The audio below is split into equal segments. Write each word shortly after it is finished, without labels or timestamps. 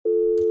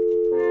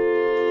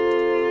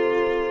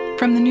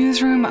From the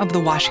newsroom of The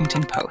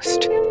Washington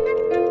Post.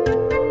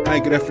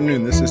 Hi, good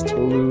afternoon. This is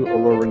Tolu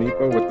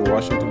Olorunipo with The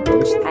Washington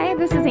Post. Hi,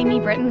 this is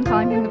Amy Britton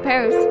calling from The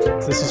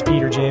Post. This is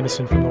Peter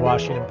Jameson from The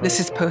Washington Post. This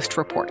is Post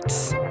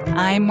Reports.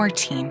 I'm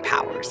Martine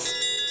Powers.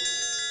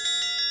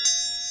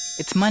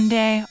 It's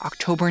Monday,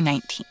 October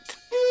 19th.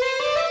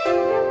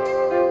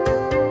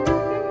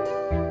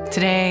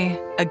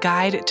 Today, a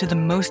guide to the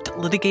most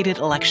litigated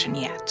election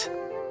yet,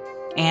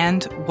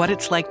 and what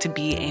it's like to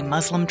be a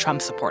Muslim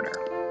Trump supporter.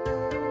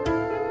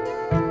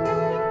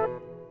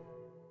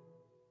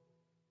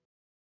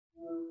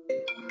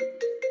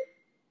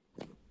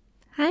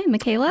 Hi,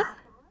 Michaela.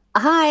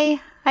 Hi,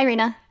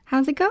 Rena.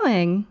 How's it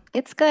going?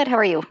 It's good. How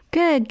are you?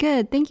 Good.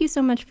 Thank you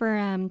so much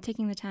for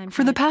taking the time.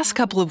 For the past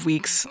couple of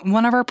weeks,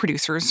 one of our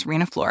producers,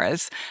 Rena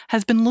Flores,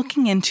 has been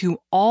looking into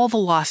all the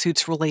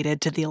lawsuits related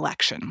to the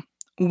election,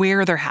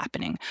 where they're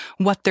happening,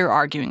 what they're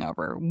arguing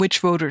over, which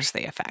voters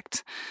they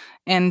affect.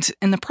 And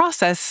in the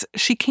process,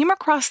 she came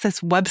across this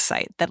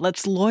website that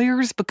lets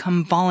lawyers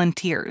become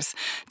volunteers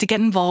to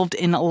get involved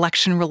in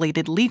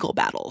election-related legal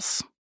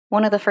battles.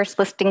 One of the first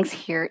listings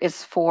here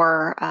is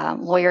for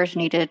lawyers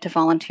needed to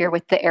volunteer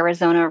with the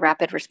Arizona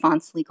Rapid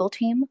Response Legal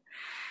Team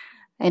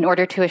in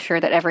order to assure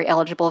that every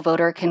eligible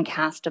voter can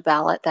cast a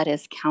ballot that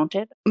is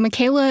counted.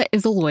 Michaela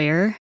is a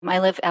lawyer. I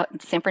live out in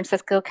San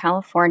Francisco,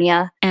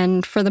 California.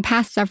 And for the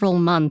past several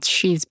months,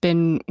 she's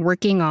been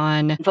working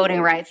on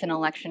voting rights and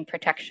election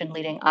protection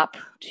leading up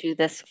to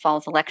this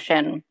fall's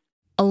election.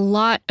 A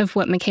lot of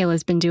what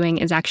Michaela's been doing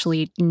is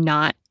actually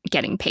not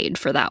getting paid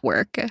for that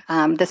work.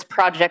 This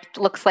project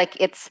looks like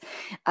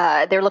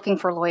they're looking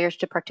for lawyers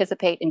to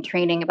participate in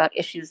training about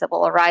issues that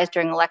will arise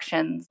during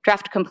elections,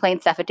 draft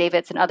complaints,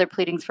 affidavits, and other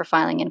pleadings for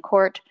filing in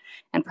court,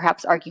 and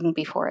perhaps arguing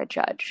before a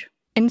judge.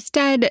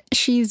 Instead,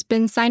 she's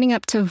been signing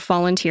up to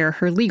volunteer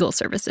her legal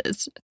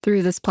services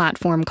through this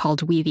platform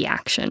called We the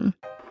Action.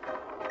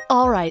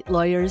 All right,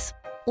 lawyers,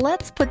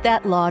 let's put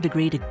that law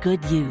degree to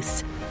good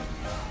use.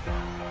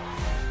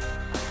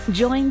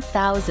 Join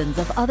thousands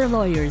of other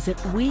lawyers at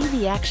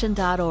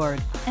wetheaction.org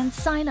and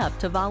sign up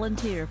to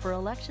volunteer for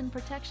election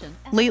protection.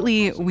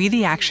 Lately, We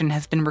the Action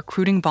has been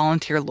recruiting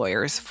volunteer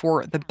lawyers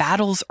for the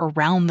battles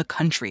around the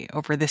country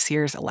over this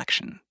year's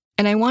election.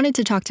 And I wanted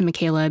to talk to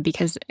Michaela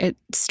because it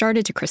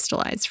started to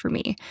crystallize for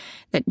me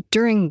that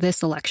during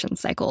this election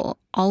cycle,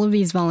 all of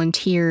these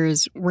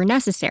volunteers were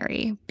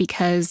necessary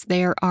because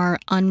there are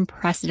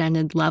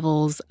unprecedented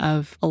levels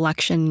of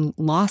election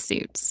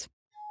lawsuits.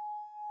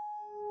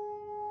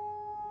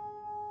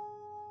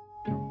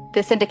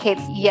 This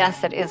indicates,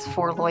 yes, it is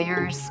for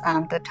lawyers.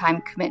 The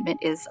time commitment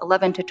is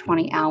 11 to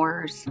 20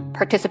 hours.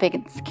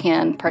 Participants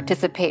can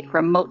participate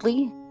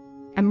remotely.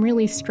 I'm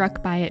really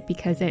struck by it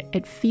because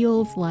it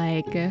feels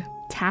like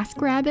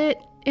TaskRabbit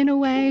in a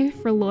way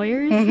for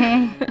lawyers.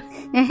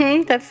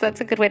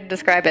 That's a good way to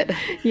describe it.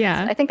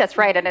 Yeah. I think that's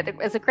right. And it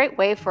is a great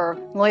way for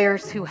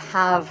lawyers who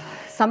have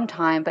some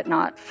time but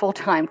not full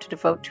time to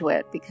devote to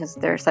it because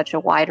there's such a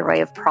wide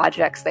array of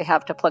projects they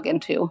have to plug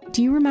into.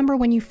 Do you remember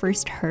when you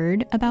first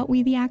heard about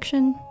We the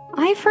Action?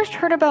 I first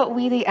heard about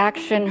We the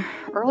Action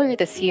earlier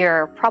this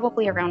year,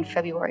 probably around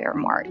February or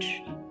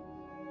March.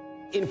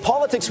 In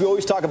politics, we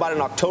always talk about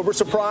an October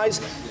surprise.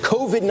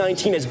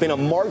 COVID-19 has been a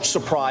March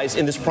surprise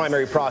in this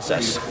primary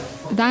process.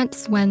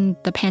 That's when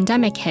the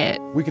pandemic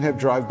hit. We can have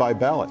drive-by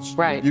ballots.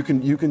 Right. You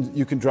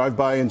can drive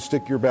by and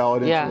stick your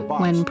ballot into the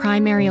box. When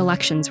primary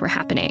elections were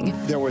happening.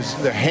 There was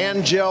the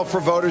hand gel for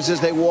voters as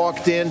they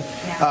walked in.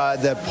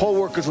 The poll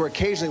workers were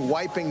occasionally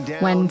wiping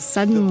down. When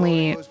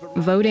suddenly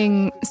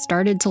voting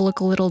started to look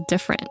a little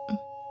different.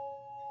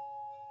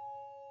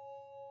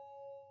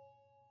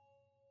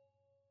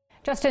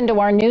 Just into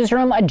our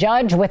newsroom, a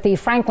judge with the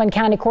Franklin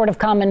County Court of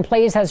Common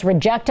Pleas has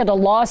rejected a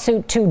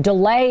lawsuit to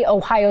delay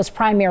Ohio's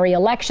primary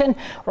election.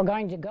 We're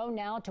going to go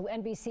now to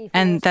NBC.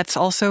 And that's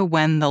also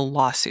when the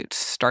lawsuits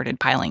started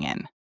piling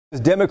in.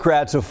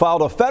 Democrats have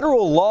filed a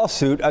federal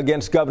lawsuit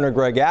against Governor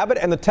Greg Abbott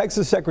and the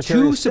Texas Secretary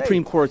of State. Two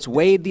Supreme Courts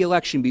weighed the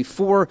election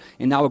before,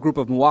 and now a group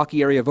of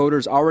Milwaukee area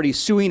voters already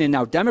suing, and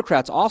now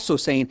Democrats also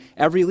saying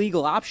every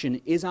legal option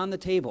is on the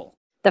table.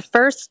 The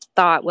first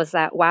thought was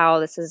that, wow,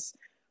 this is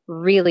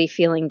really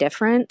feeling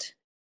different.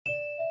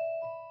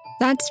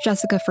 That's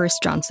Jessica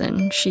First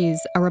Johnson. She's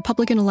a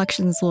Republican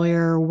elections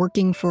lawyer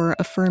working for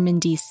a firm in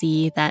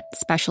D.C. that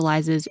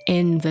specializes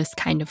in this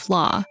kind of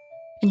law.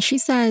 And she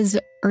says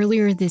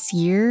earlier this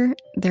year,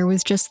 there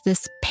was just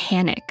this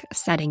panic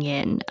setting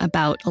in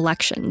about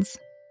elections.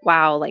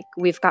 Wow, like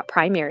we've got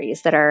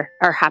primaries that are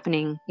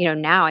happening,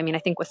 now. I mean, I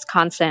think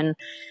Wisconsin,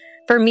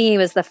 for me,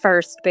 was the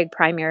first big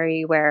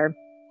primary where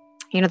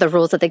the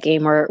rules of the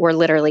game were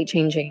literally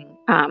changing,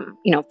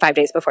 5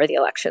 days before the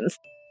elections.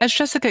 As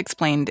Jessica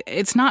explained,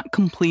 it's not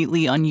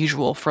completely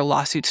unusual for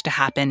lawsuits to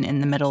happen in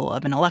the middle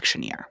of an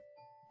election year.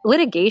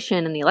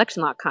 Litigation in the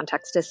election law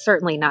context is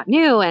certainly not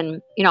new.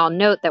 And, I'll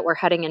note that we're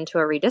heading into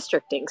a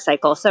redistricting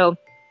cycle. So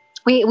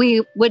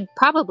we would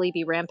probably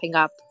be ramping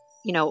up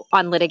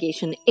on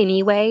litigation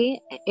anyway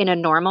in a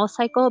normal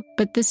cycle.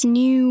 But this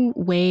new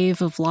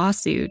wave of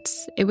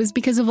lawsuits, it was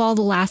because of all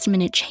the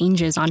last-minute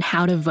changes on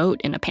how to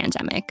vote in a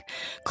pandemic,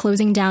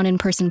 closing down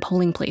in-person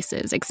polling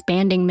places,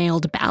 expanding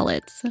mailed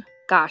ballots.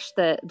 Gosh,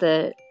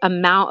 the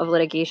amount of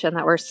litigation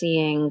that we're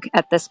seeing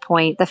at this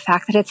point, the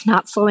fact that it's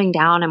not slowing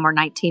down and we're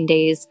 19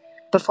 days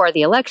before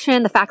the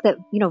election, the fact that,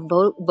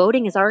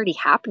 voting is already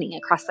happening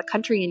across the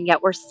country, and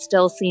yet we're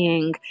still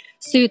seeing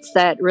suits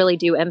that really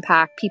do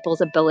impact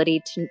people's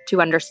ability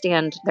to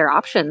understand their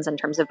options in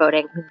terms of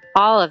voting.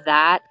 All of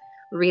that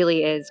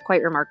really is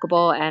quite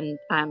remarkable and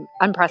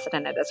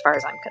unprecedented as far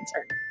as I'm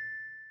concerned.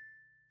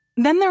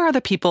 Then there are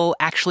the people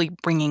actually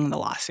bringing the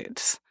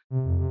lawsuits.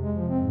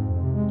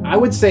 I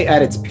would say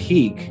at its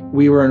peak,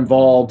 we were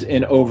involved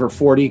in over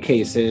 40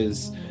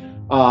 cases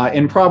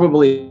in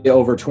probably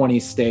over 20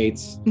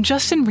 states.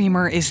 Justin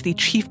Reamer is the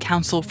chief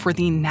counsel for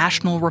the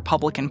National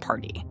Republican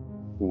Party.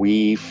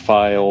 We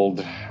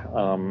filed,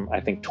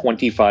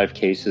 25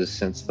 cases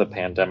since the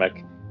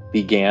pandemic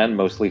began,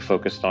 mostly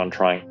focused on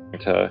trying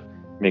to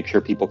make sure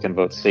people can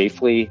vote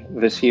safely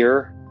this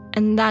year.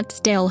 And that's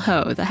Dale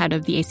Ho, the head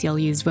of the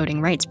ACLU's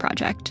Voting Rights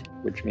Project.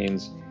 Which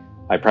means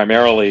I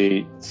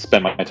primarily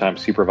spend my time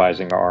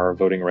supervising our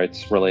voting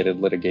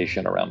rights-related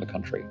litigation around the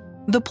country.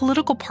 The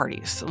political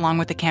parties, along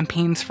with the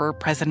campaigns for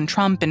President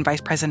Trump and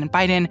Vice President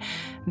Biden,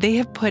 they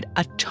have put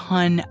a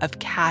ton of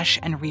cash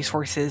and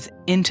resources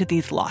into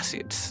these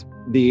lawsuits.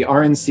 The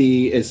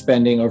RNC is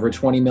spending over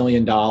 $20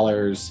 million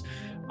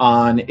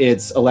on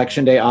its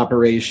Election Day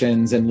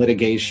operations and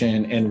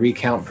litigation and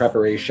recount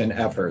preparation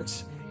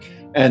efforts.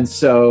 And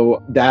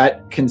so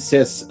that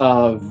consists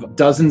of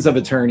dozens of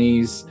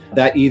attorneys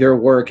that either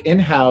work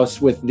in-house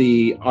with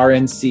the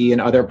RNC and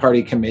other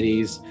party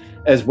committees,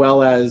 as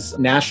well as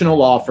national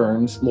law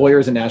firms,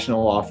 lawyers in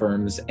national law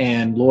firms,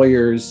 and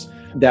lawyers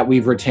that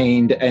we've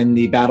retained in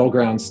the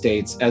battleground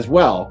states as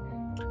well.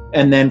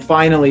 And then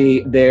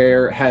finally,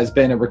 there has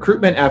been a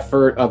recruitment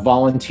effort of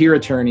volunteer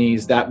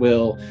attorneys that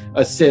will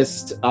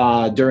assist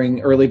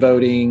during early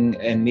voting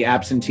and the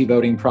absentee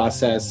voting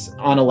process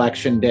on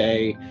Election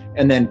Day,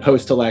 and then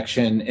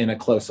post-election in a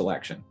close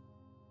election.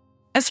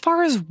 As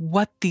far as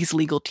what these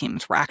legal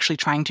teams were actually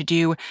trying to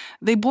do,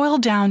 they boil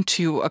down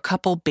to a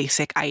couple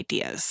basic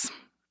ideas.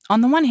 On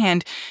the one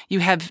hand,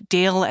 you have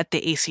Dale at the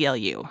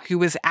ACLU, who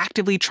was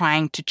actively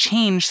trying to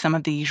change some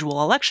of the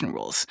usual election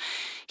rules.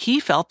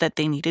 He felt that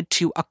they needed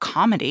to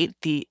accommodate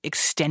the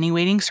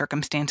extenuating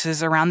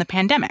circumstances around the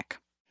pandemic.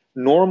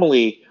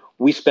 Normally,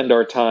 we spend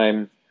our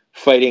time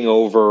fighting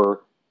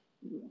over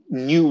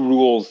new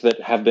rules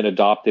that have been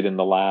adopted in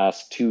the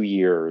last 2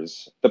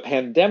 years. The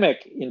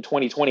pandemic in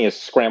 2020 has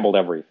scrambled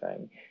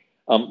everything.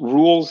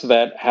 Rules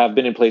that have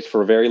been in place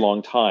for a very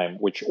long time,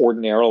 which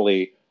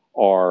ordinarily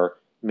are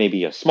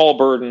maybe a small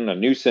burden, a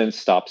nuisance,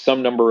 stop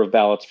some number of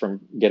ballots from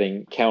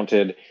getting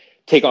counted,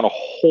 take on a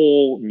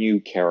whole new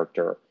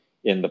character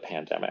in the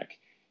pandemic.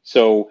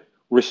 So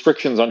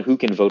restrictions on who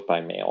can vote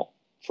by mail,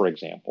 for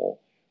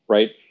example,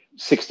 right?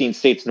 16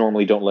 states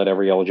normally don't let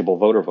every eligible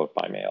voter vote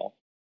by mail.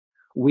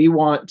 We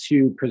want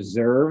to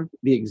preserve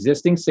the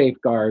existing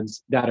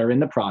safeguards that are in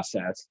the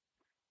process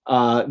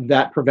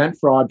that prevent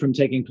fraud from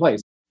taking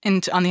place.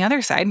 And on the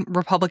other side,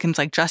 Republicans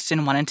like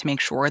Justin wanted to make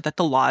sure that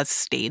the laws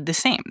stayed the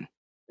same.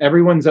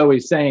 Everyone's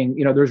always saying,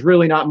 there's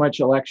really not much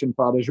election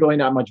fraud. There's really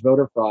not much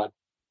voter fraud.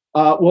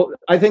 Well,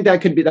 I think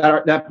that could be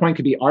that point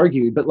could be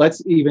argued, but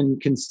let's even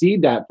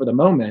concede that for the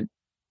moment.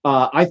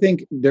 I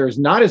think there's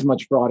not as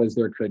much fraud as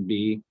there could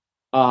be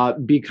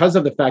because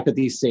of the fact that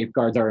these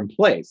safeguards are in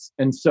place.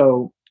 And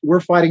so we're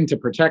fighting to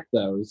protect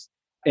those.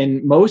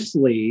 And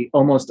mostly,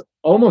 almost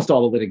all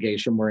the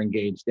litigation we're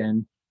engaged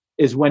in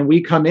is when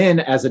we come in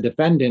as a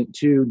defendant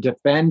to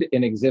defend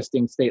an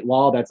existing state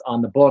law that's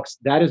on the books,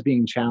 that is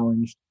being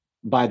challenged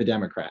by the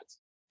Democrats.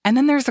 And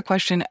then there's the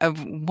question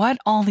of what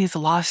all these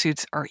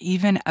lawsuits are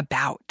even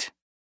about.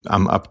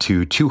 I'm up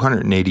to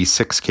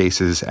 286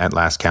 cases at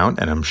last count,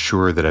 and I'm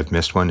sure that I've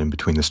missed one in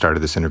between the start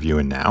of this interview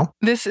and now.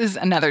 This is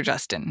another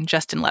Justin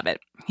Levitt.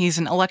 He's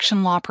an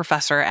election law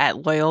professor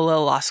at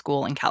Loyola Law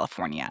School in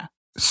California.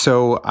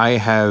 So I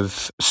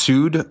have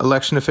sued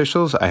election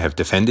officials. I have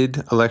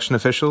defended election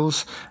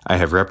officials. I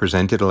have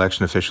represented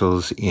election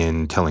officials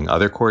in telling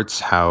other courts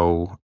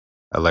how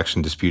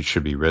election disputes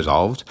should be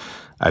resolved.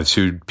 I've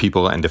sued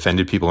people and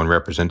defended people and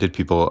represented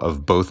people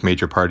of both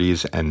major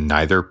parties and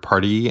neither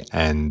party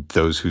and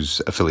those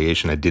whose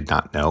affiliation I did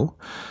not know.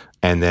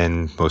 And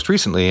then most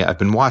recently, I've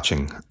been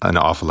watching an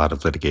awful lot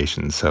of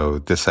litigation. So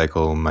this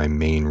cycle, my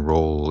main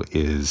role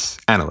is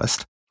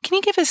analyst. Can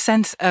you give a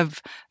sense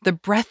of the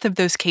breadth of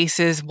those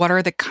cases? What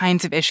are the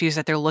kinds of issues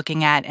that they're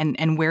looking at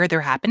and where they're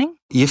happening?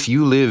 If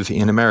you live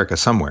in America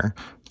somewhere,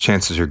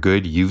 chances are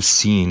good you've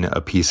seen a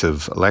piece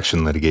of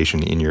election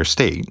litigation in your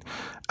state.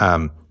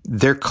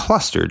 They're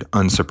clustered,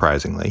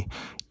 unsurprisingly,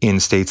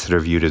 in states that are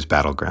viewed as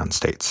battleground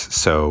states.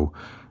 So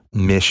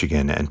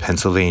Michigan and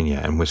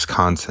Pennsylvania and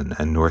Wisconsin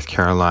and North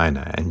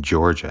Carolina and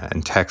Georgia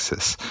and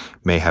Texas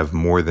may have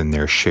more than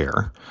their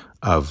share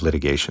of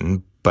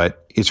litigation,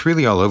 but it's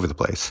really all over the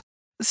place.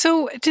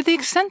 So to the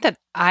extent that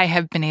I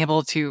have been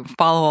able to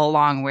follow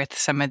along with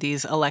some of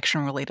these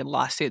election-related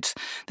lawsuits,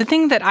 the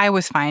thing that I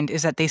always find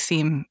is that they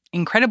seem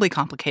incredibly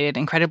complicated,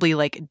 incredibly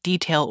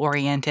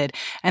detail-oriented,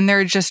 and there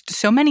are just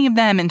so many of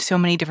them and so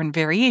many different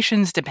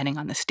variations depending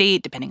on the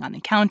state, depending on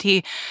the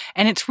county,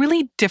 and it's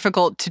really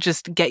difficult to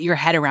just get your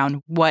head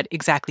around what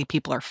exactly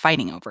people are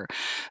fighting over.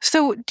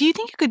 So do you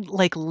think you could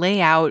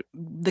lay out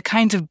the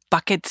kinds of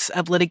buckets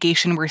of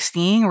litigation we're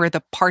seeing or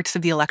the parts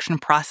of the election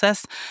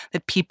process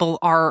that people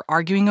are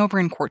arguing over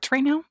in courts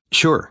right now?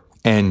 Sure.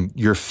 And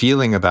your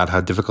feeling about how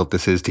difficult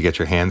this is to get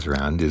your hands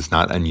around is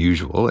not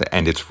unusual,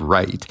 and it's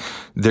right.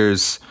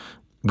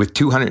 With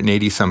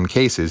 280 some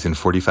cases in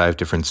 45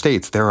 different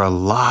states, there are a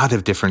lot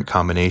of different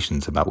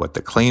combinations about what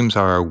the claims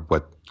are,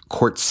 what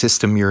court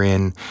system you're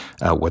in,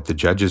 what the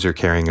judges are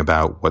caring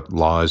about, what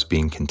law is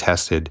being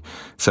contested.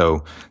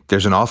 So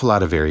there's an awful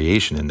lot of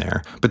variation in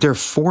there. But there are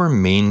four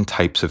main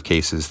types of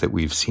cases that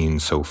we've seen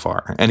so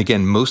far. And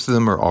again, most of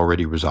them are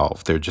already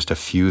resolved. There are just a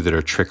few that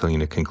are trickling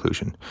to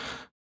conclusion.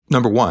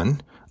 Number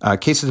one,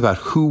 cases about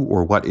who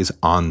or what is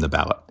on the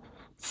ballot.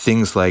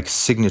 Things like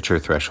signature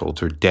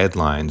thresholds or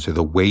deadlines or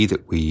the way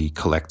that we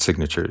collect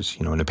signatures.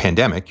 In a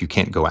pandemic, you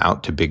can't go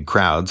out to big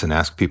crowds and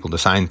ask people to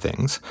sign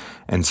things.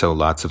 And so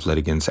lots of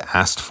litigants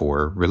asked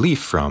for relief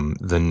from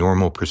the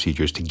normal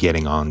procedures to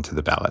getting onto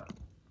the ballot.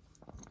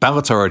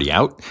 Ballots are already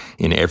out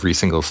in every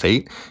single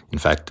state. In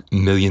fact,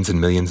 millions and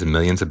millions and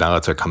millions of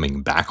ballots are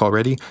coming back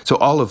already. So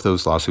all of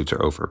those lawsuits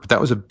are over. But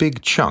that was a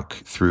big chunk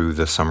through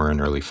the summer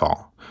and early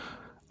fall.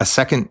 A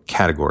second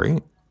category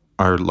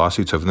are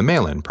lawsuits over the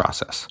mail-in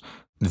process.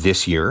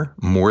 This year,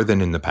 more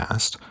than in the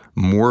past,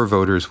 more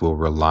voters will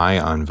rely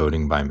on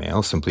voting by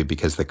mail simply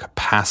because the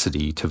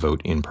capacity to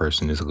vote in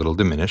person is a little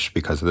diminished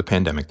because of the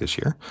pandemic this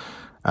year.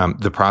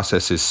 The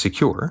process is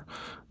secure,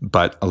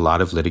 but a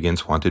lot of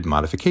litigants wanted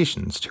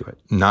modifications to it.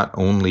 Not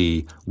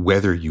only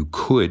whether you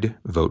could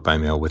vote by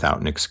mail without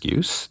an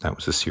excuse, that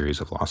was a series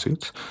of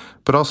lawsuits,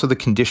 but also the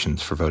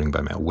conditions for voting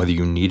by mail, whether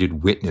you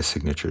needed witness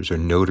signatures or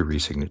notary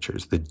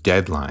signatures, the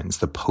deadlines,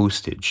 the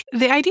postage.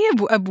 The idea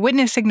of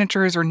witness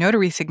signatures or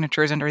notary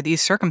signatures under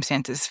these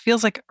circumstances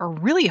feels like a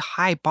really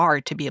high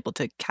bar to be able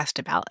to cast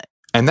a ballot.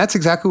 And that's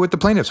exactly what the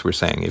plaintiffs were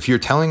saying. If you're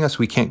telling us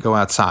we can't go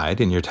outside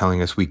and you're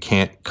telling us we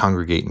can't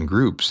congregate in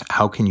groups,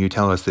 how can you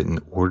tell us that in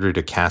order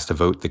to cast a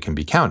vote that can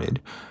be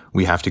counted,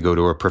 we have to go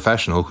to a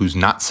professional who's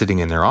not sitting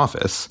in their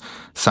office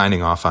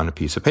signing off on a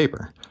piece of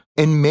paper?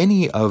 And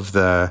many of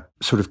the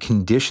sort of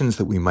conditions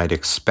that we might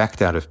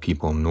expect out of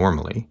people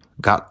normally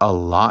got a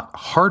lot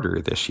harder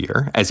this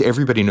year, as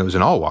everybody knows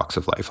in all walks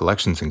of life,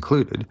 elections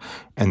included.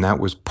 And that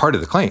was part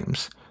of the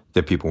claims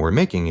that people were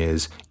making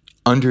is,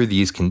 under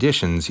these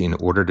conditions, in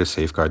order to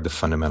safeguard the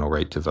fundamental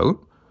right to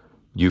vote,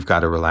 you've got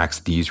to relax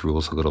these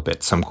rules a little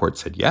bit. Some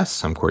courts said yes,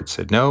 some courts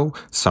said no.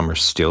 Some are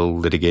still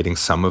litigating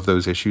some of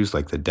those issues,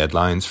 like the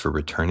deadlines for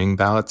returning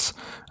ballots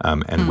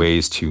and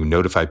ways to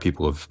notify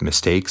people of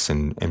mistakes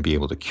and be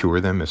able to cure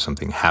them if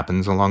something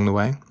happens along the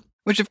way.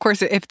 Which, of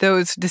course, if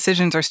those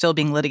decisions are still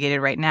being litigated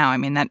right now, I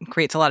mean, that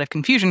creates a lot of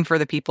confusion for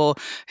the people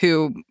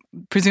who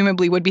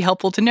presumably would be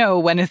helpful to know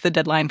when is the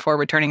deadline for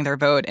returning their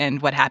vote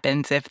and what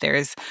happens if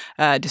there's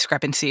a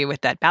discrepancy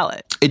with that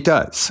ballot. It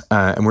does.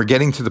 And we're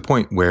getting to the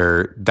point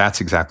where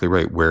that's exactly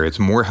right, where it's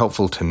more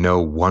helpful to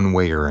know one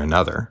way or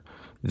another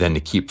than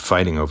to keep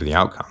fighting over the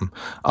outcome.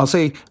 I'll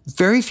say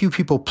very few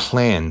people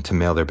plan to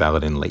mail their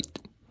ballot in late.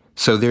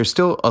 So there's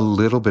still a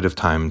little bit of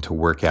time to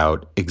work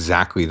out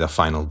exactly the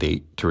final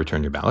date to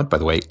return your ballot. By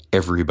the way,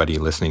 everybody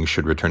listening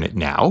should return it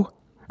now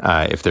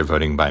if they're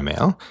voting by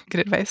mail.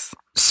 Good advice.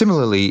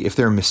 Similarly, if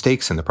there are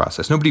mistakes in the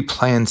process, nobody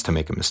plans to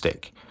make a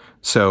mistake.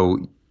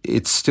 So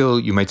it's still,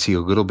 you might see a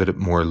little bit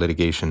more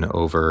litigation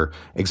over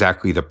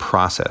exactly the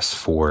process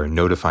for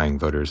notifying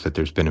voters that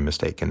there's been a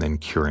mistake and then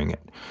curing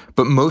it.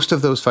 But most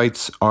of those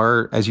fights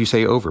are, as you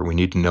say, over. We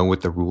need to know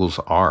what the rules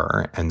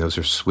are, and those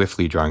are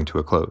swiftly drawing to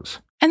a close.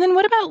 And then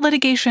what about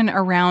litigation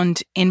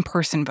around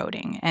in-person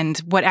voting and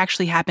what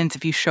actually happens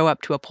if you show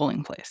up to a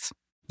polling place?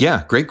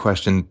 Yeah, great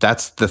question.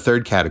 That's the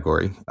third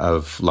category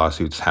of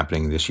lawsuits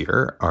happening this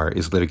year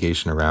is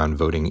litigation around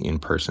voting in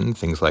person,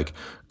 things like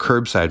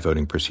curbside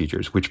voting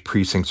procedures, which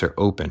precincts are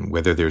open,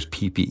 whether there's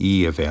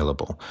PPE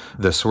available,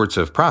 the sorts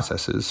of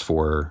processes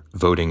for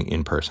voting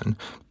in person.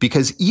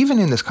 Because even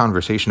in this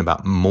conversation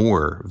about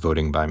more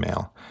voting by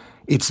mail,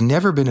 it's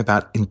never been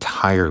about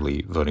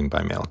entirely voting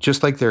by mail.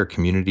 Just like there are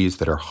communities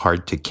that are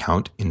hard to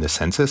count in the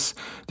census,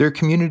 there are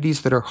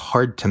communities that are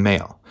hard to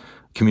mail.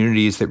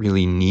 Communities that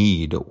really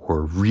need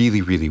or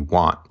really, really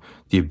want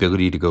the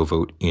ability to go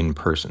vote in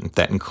person.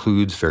 That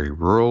includes very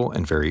rural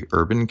and very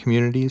urban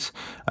communities.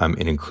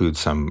 It includes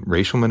some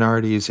racial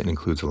minorities. It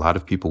includes a lot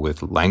of people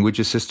with language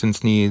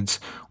assistance needs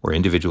or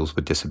individuals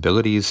with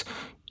disabilities.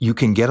 You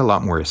can get a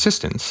lot more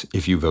assistance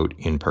if you vote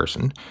in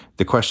person.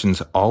 The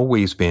question's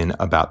always been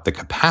about the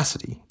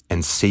capacity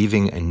and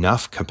saving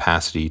enough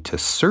capacity to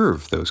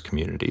serve those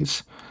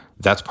communities.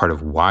 That's part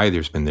of why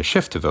there's been the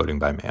shift to voting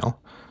by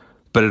mail.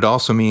 But it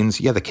also means,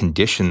 the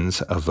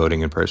conditions of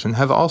voting in person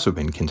have also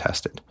been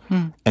contested.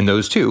 And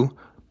those two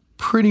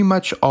pretty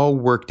much all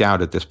worked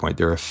out at this point.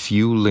 There are a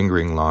few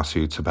lingering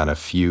lawsuits about a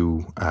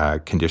few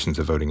conditions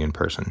of voting in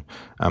person,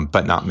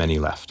 but not many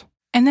left.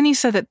 And then he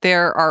said that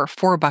there are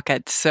 4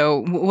 buckets.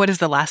 So what is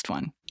the last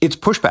one? It's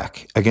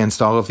pushback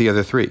against all of the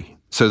other 3.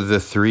 So the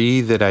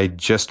 3 that I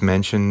just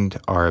mentioned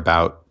are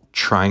about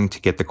trying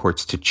to get the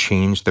courts to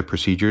change the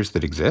procedures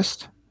that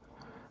exist.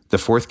 The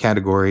 4th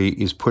category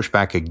is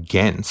pushback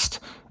against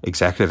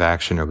executive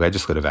action or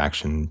legislative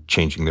action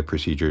changing the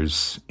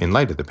procedures in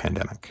light of the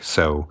pandemic.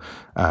 So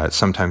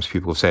sometimes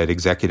people have said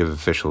executive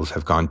officials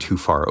have gone too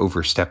far,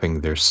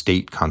 overstepping their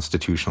state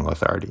constitutional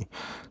authority.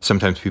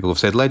 Sometimes people have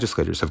said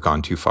legislators have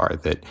gone too far,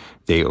 that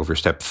they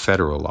overstep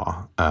federal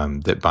law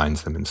that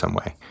binds them in some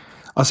way.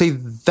 I'll say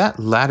that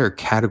latter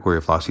category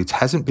of lawsuits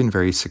hasn't been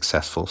very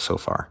successful so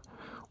far.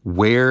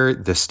 Where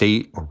the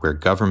state or where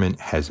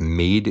government has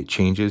made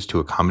changes to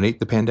accommodate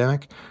the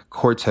pandemic,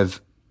 courts have,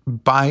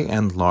 by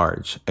and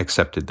large,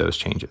 accepted those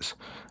changes.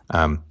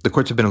 The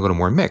courts have been a little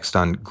more mixed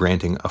on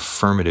granting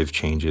affirmative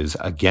changes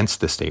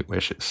against the state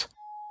wishes.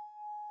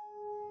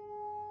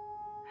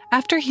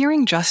 After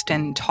hearing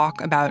Justin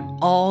talk about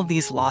all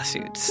these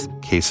lawsuits,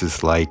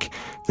 cases like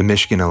the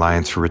Michigan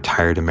Alliance for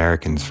Retired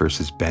Americans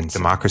versus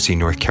Benson, Democracy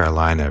North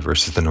Carolina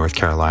versus the North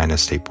Carolina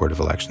State Board of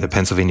Elections, the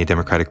Pennsylvania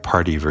Democratic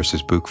Party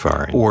versus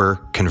Buchvar, or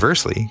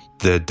conversely,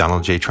 the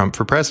Donald J. Trump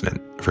for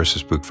President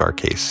versus Buchvar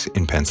case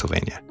in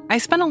Pennsylvania. I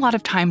spent a lot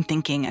of time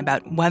thinking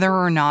about whether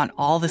or not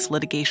all this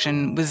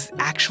litigation was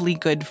actually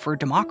good for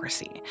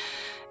democracy.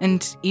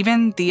 And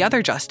even the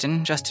other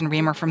Justin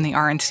Riemer from the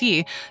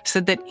RNC,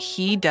 said that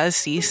he does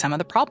see some of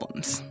the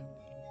problems.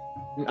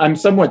 I'm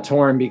somewhat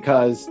torn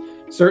because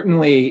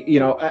certainly,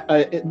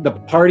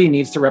 the party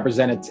needs to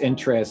represent its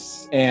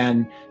interests.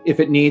 And if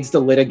it needs to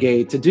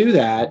litigate to do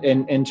that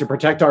and to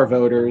protect our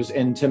voters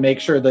and to make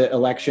sure the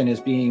election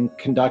is being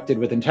conducted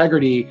with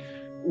integrity,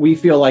 we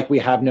feel like we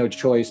have no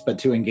choice but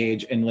to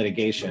engage in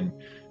litigation.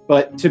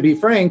 But to be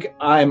frank,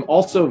 I'm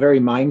also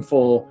very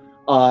mindful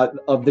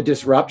of the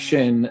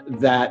disruption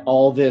that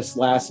all this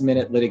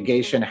last-minute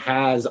litigation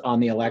has on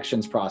the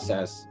elections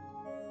process.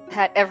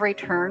 At every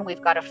turn,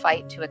 we've got to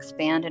fight to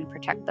expand and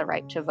protect the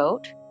right to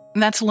vote.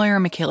 And that's lawyer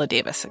Michaela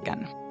Davis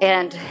again.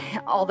 And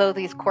although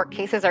these court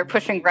cases are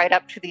pushing right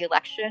up to the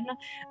election,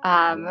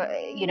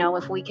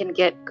 if we can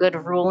get good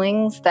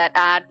rulings that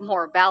add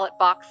more ballot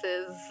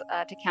boxes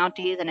to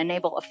counties and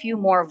enable a few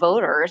more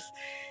voters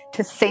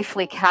to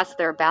safely cast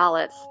their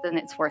ballots, then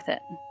it's worth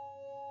it.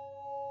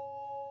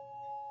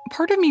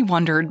 Part of me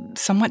wondered,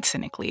 somewhat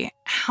cynically,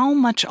 how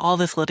much all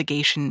this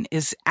litigation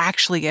is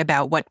actually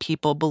about what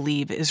people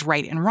believe is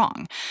right and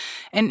wrong,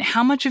 and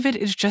how much of it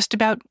is just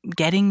about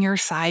getting your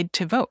side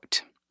to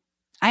vote.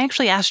 I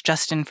actually asked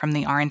Justin from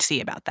the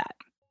RNC about that.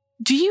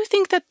 Do you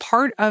think that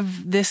part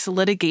of this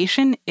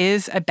litigation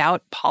is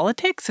about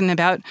politics and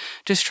about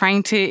just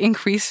trying to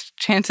increase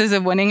chances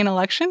of winning an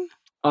election?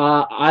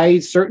 I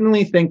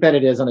certainly think that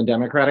it is on the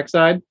Democratic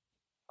side.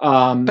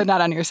 But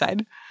not on your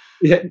side?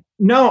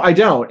 No, I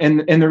don't.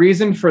 And the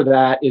reason for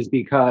that is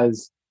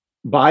because,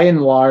 by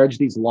and large,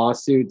 these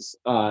lawsuits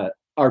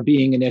are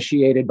being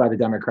initiated by the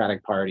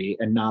Democratic Party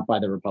and not by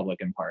the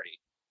Republican Party.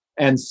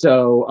 And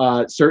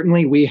so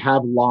certainly we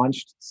have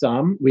launched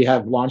some. We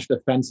have launched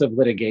offensive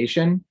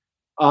litigation.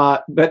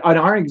 But on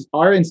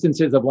our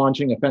instances of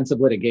launching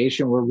offensive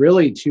litigation were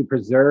really to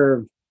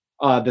preserve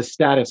the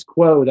status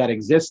quo that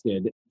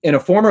existed. In a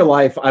former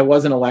life, I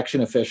was an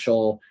election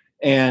official.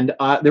 And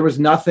there was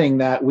nothing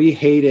that we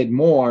hated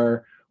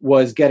more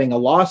was getting a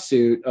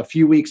lawsuit a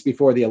few weeks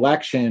before the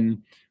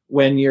election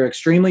when you're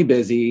extremely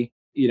busy.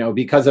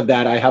 Because of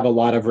that, I have a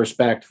lot of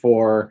respect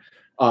for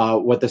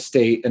what the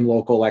state and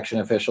local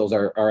election officials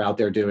are out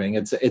there doing.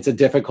 It's a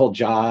difficult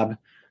job.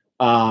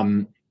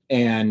 And,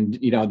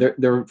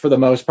 they're for the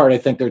most part, I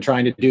think they're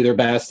trying to do their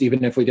best,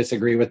 even if we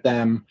disagree with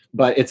them.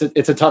 But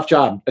it's a tough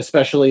job,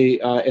 especially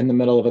in the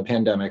middle of a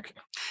pandemic.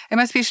 It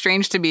must be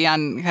strange to be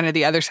on kind of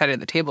the other side of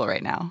the table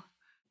right now.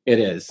 It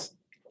is.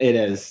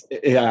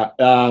 Yeah.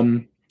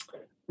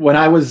 When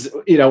I was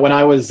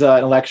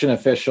an election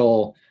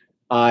official,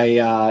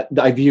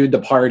 I viewed the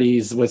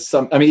parties with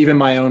some. I mean, even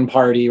my own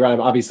party. Right?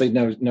 Obviously,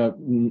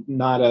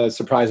 not a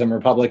surprise. I'm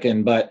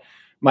Republican, but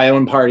my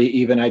own party,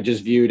 even I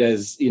just viewed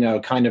as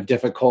kind of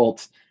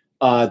difficult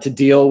to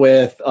deal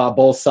with.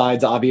 Both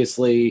sides,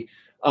 obviously.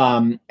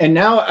 And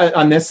now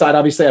on this side,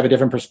 obviously, I have a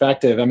different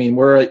perspective. I mean,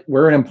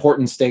 we're an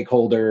important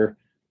stakeholder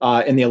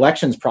in the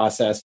elections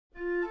process.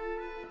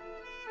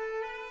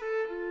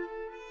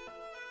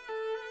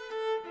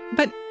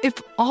 But if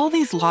all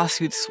these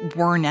lawsuits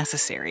were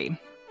necessary,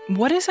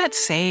 what does that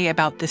say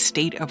about the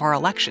state of our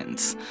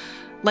elections?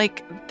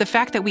 Like the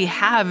fact that we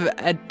have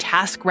a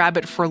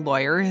TaskRabbit for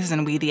lawyers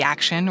and We the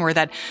Action, or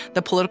that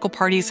the political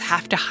parties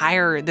have to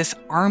hire this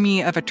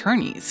army of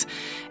attorneys.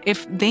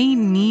 If they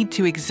need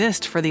to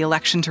exist for the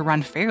election to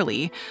run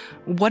fairly,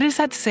 what does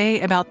that say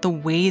about the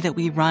way that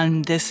we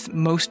run this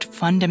most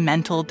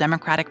fundamental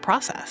democratic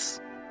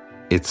process?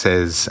 It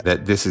says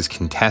that this is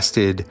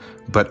contested,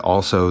 but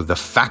also the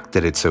fact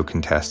that it's so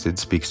contested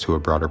speaks to a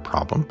broader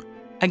problem.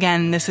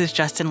 Again, this is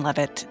Justin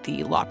Levitt,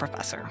 the law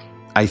professor.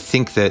 I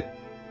think that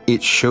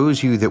it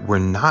shows you that we're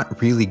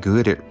not really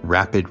good at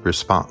rapid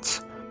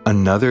response.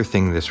 Another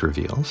thing this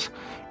reveals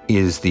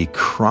is the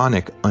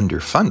chronic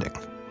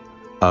underfunding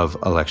of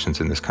elections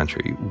in this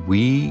country.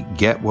 We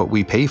get what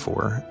we pay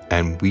for,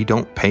 and we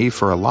don't pay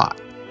for a lot.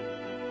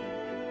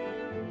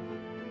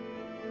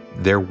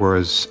 There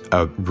was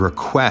a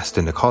request,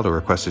 and the call to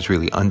request is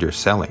really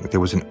underselling. There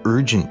was an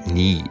urgent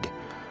need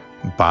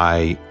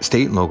by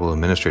state and local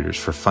administrators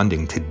for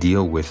funding to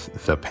deal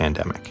with the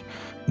pandemic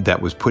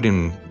that was put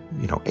in,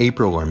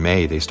 April or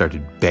May. They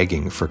started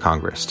begging for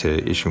Congress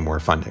to issue more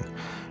funding.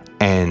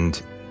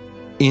 And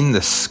in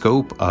the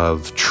scope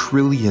of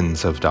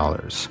trillions of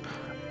dollars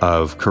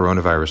of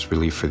coronavirus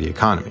relief for the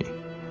economy,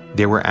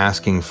 they were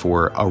asking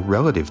for a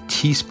relative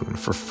teaspoon,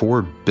 for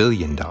 $4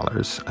 billion,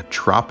 a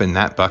drop in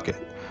that bucket,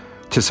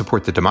 to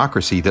support the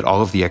democracy that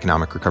all of the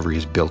economic recovery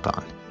is built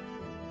on.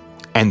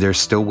 And they're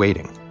still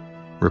waiting.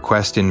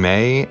 Request in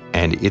May,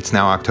 and it's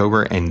now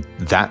October, and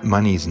that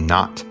money's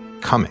not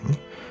coming,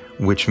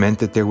 which meant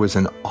that there was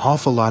an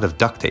awful lot of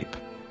duct tape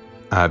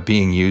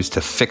being used to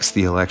fix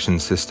the election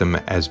system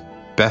as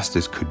best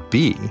as could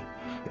be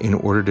in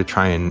order to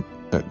try and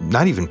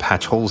not even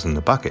patch holes in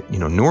the bucket.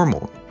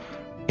 Normal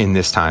in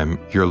this time,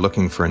 you're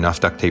looking for enough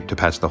duct tape to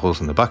patch the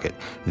holes in the bucket.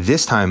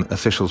 This time,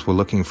 officials were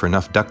looking for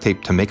enough duct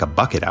tape to make a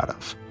bucket out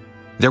of.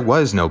 There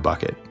was no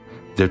bucket.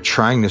 They're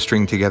trying to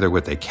string together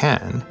what they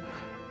can.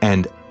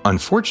 And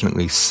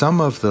unfortunately,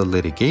 some of the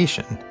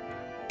litigation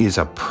is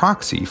a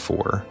proxy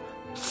for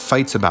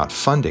fights about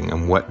funding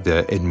and what the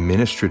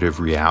administrative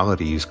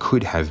realities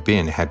could have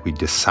been had we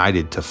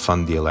decided to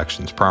fund the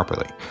elections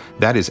properly.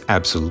 That is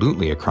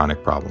absolutely a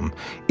chronic problem.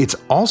 It's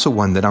also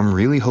one that I'm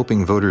really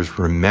hoping voters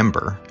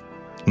remember,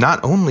 not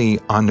only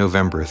on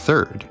November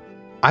 3rd.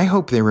 I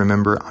hope they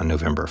remember on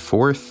November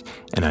 4th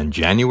and on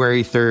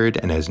January 3rd,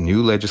 and as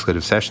new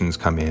legislative sessions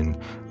come in,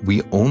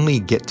 we only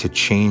get to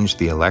change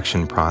the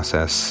election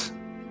process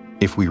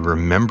if we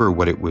remember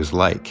what it was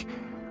like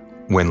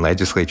when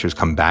legislatures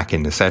come back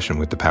into session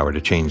with the power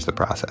to change the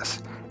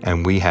process.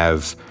 And we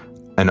have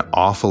an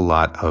awful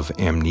lot of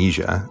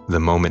amnesia the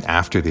moment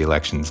after the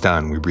election's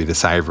done. We breathe a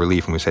sigh of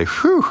relief and we say,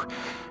 whew,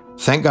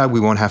 thank God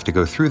we won't have to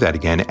go through that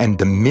again. And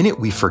the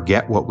minute we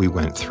forget what we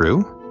went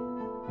through,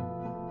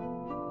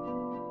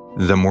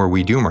 the more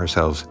we doom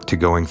ourselves to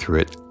going through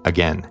it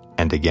again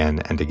and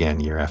again and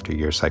again, year after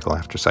year, cycle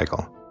after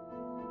cycle.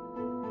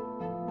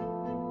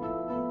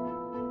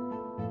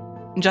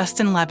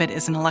 Justin Levitt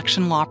is an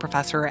election law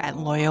professor at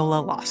Loyola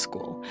Law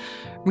School.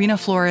 Reena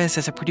Flores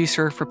is a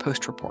producer for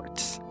Post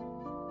Reports.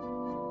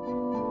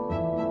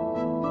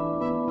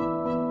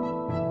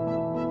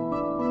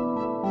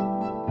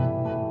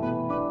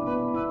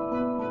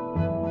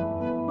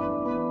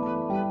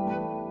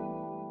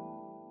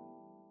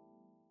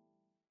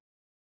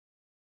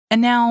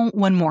 And now,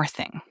 one more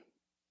thing.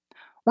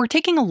 We're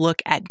taking a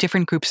look at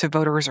different groups of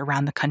voters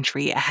around the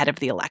country ahead of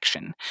the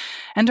election.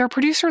 And our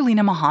producer,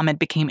 Lena Mohammed,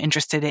 became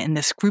interested in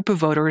this group of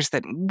voters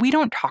that we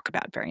don't talk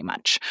about very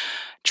much,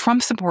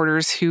 Trump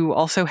supporters who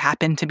also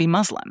happen to be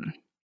Muslim.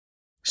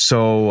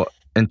 So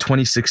in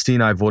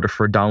 2016, I voted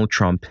for Donald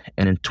Trump.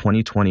 And in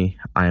 2020,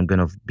 I am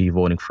going to be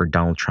voting for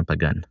Donald Trump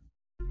again.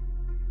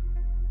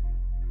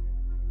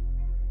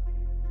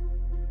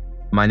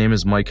 My name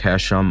is Mike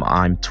Hashem.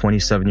 I'm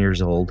 27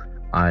 years old.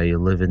 I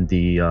live in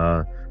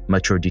the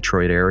Metro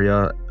Detroit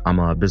area. I'm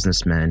a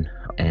businessman,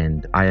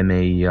 and I am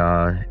a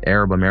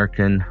Arab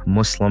American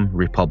Muslim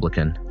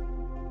Republican.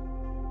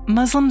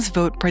 Muslims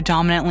vote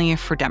predominantly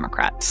for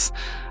Democrats.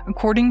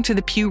 According to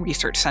the Pew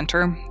Research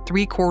Center,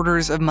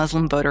 3/4 of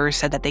Muslim voters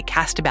said that they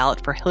cast a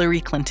ballot for Hillary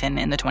Clinton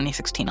in the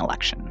 2016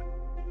 election.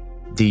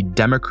 The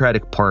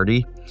Democratic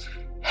Party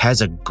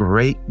has a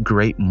great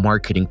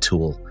marketing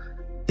tool.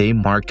 They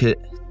market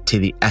to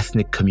the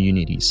ethnic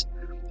communities,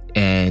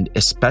 and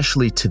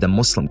especially to the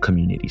Muslim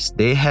communities.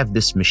 They have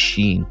this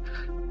machine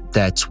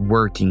that's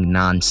working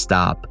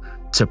nonstop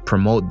to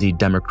promote the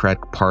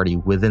Democratic Party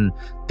within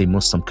the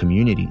Muslim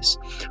communities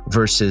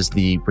versus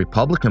the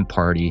Republican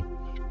Party.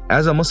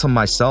 As a Muslim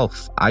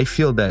myself, I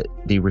feel that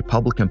the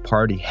Republican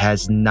Party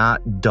has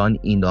not done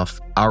enough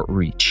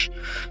outreach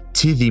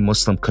to the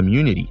Muslim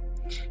community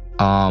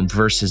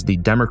versus the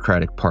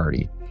Democratic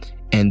Party.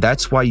 And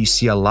that's why you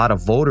see a lot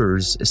of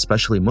voters,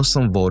 especially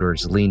Muslim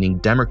voters, leaning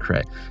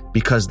Democrat,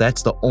 because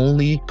that's the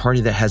only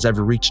party that has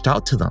ever reached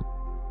out to them.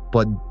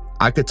 But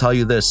I could tell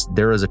you this,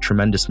 there is a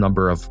tremendous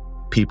number of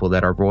people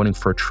that are voting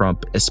for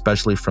Trump,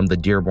 especially from the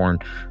Dearborn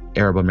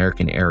Arab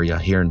American area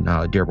here in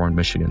Dearborn,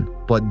 Michigan.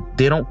 But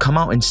they don't come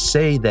out and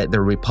say that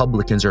the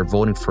Republicans are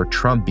voting for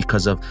Trump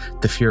because of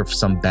the fear of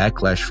some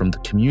backlash from the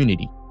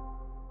community.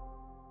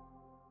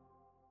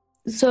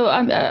 So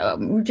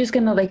we're just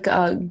going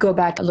to go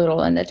back a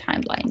little in the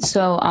timeline.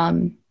 So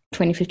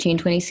 2015,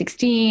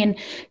 2016,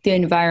 the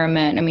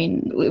environment,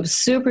 it was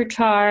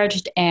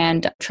supercharged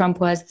and Trump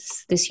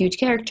was this huge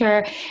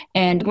character.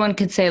 And one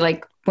could say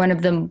one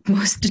of the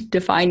most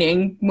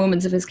defining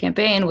moments of his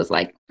campaign was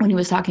when he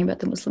was talking about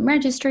the Muslim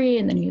registry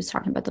and then he was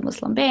talking about the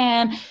Muslim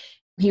ban.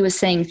 He was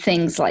saying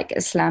things like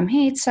Islam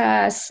hates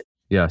us.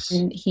 Yes.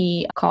 And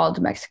he called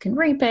Mexican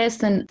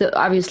rapists. And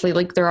obviously,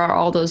 like, there are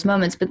all those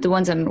moments, but the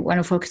ones I want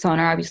to focus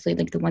on are obviously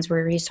like the ones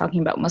where he's talking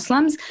about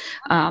Muslims,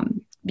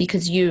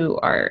 because you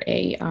are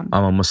I'm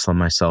a Muslim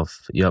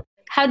myself. Yep.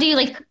 How do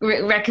you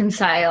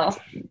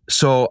reconcile?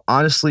 So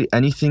honestly,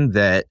 anything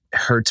that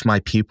hurts my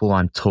people,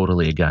 I'm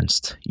totally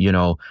against,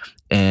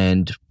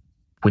 and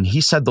when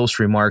he said those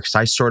remarks,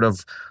 I sort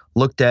of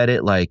looked at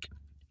it like,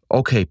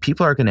 okay,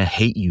 people are going to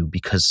hate you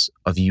because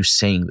of you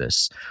saying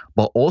this,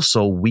 but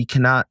also we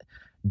cannot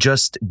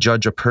just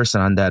judge a person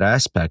on that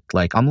aspect.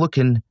 Like, I'm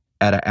looking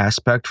at an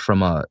aspect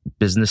from a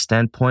business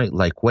standpoint,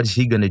 like, what is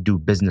he going to do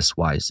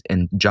business-wise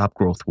and job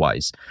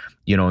growth-wise,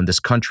 in this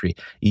country?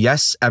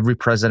 Yes, every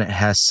president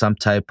has some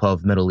type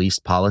of Middle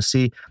East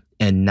policy,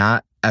 and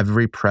not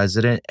every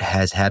president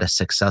has had a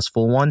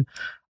successful one,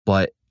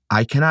 but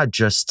I cannot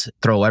just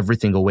throw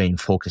everything away and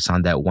focus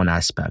on that one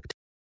aspect.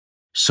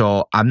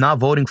 So I'm not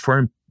voting for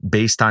him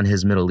based on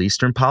his Middle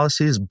Eastern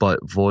policies, but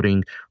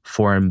voting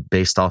for him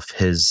based off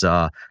his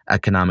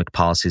economic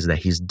policies that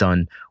he's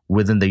done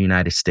within the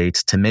United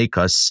States to make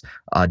us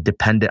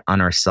dependent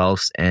on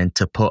ourselves and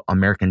to put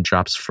American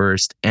jobs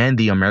first and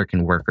the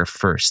American worker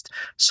first.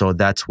 So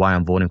that's why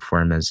I'm voting for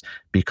him, is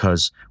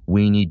because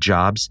we need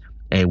jobs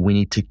and we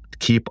need to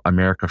keep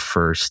America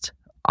first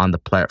on the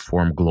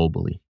platform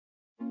globally.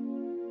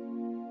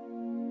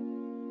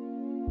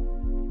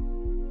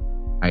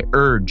 I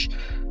urge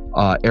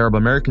Arab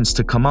Americans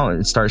to come out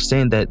and start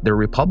saying that they're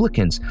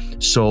Republicans,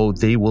 so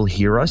they will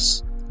hear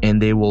us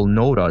and they will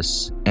note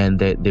us, and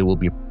that they will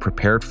be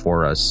prepared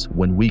for us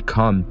when we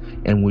come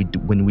and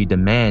when we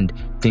demand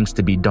things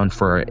to be done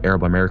for our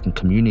Arab American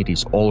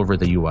communities all over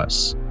the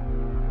U.S.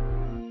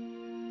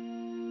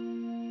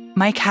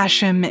 Mike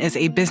Hashim is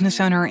a business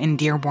owner in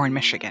Dearborn,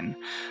 Michigan.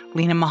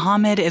 Lena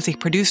Mohammed is a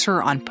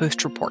producer on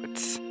Post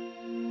Reports.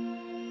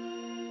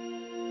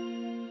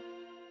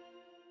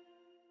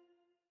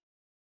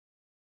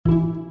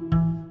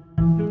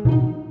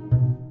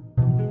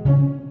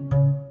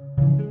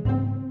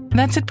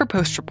 That's it for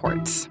Post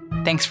Reports.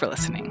 Thanks for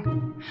listening.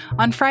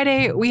 On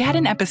Friday, we had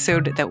an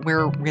episode that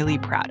we're really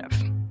proud of.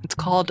 It's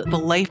called The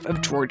Life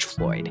of George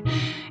Floyd.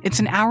 It's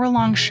an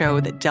hour-long show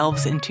that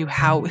delves into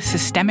how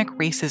systemic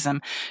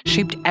racism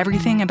shaped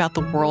everything about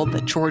the world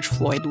that George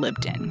Floyd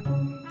lived in.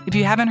 If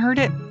you haven't heard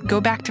it,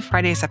 go back to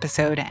Friday's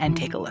episode and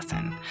take a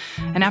listen.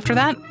 And after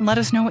that, let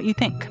us know what you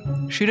think.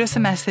 Shoot us a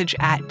message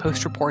at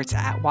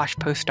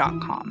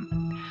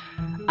postreports@washpost.com.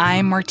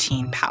 I'm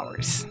Martine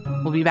Powers.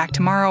 We'll be back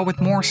tomorrow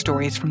with more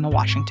stories from the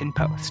Washington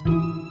Post.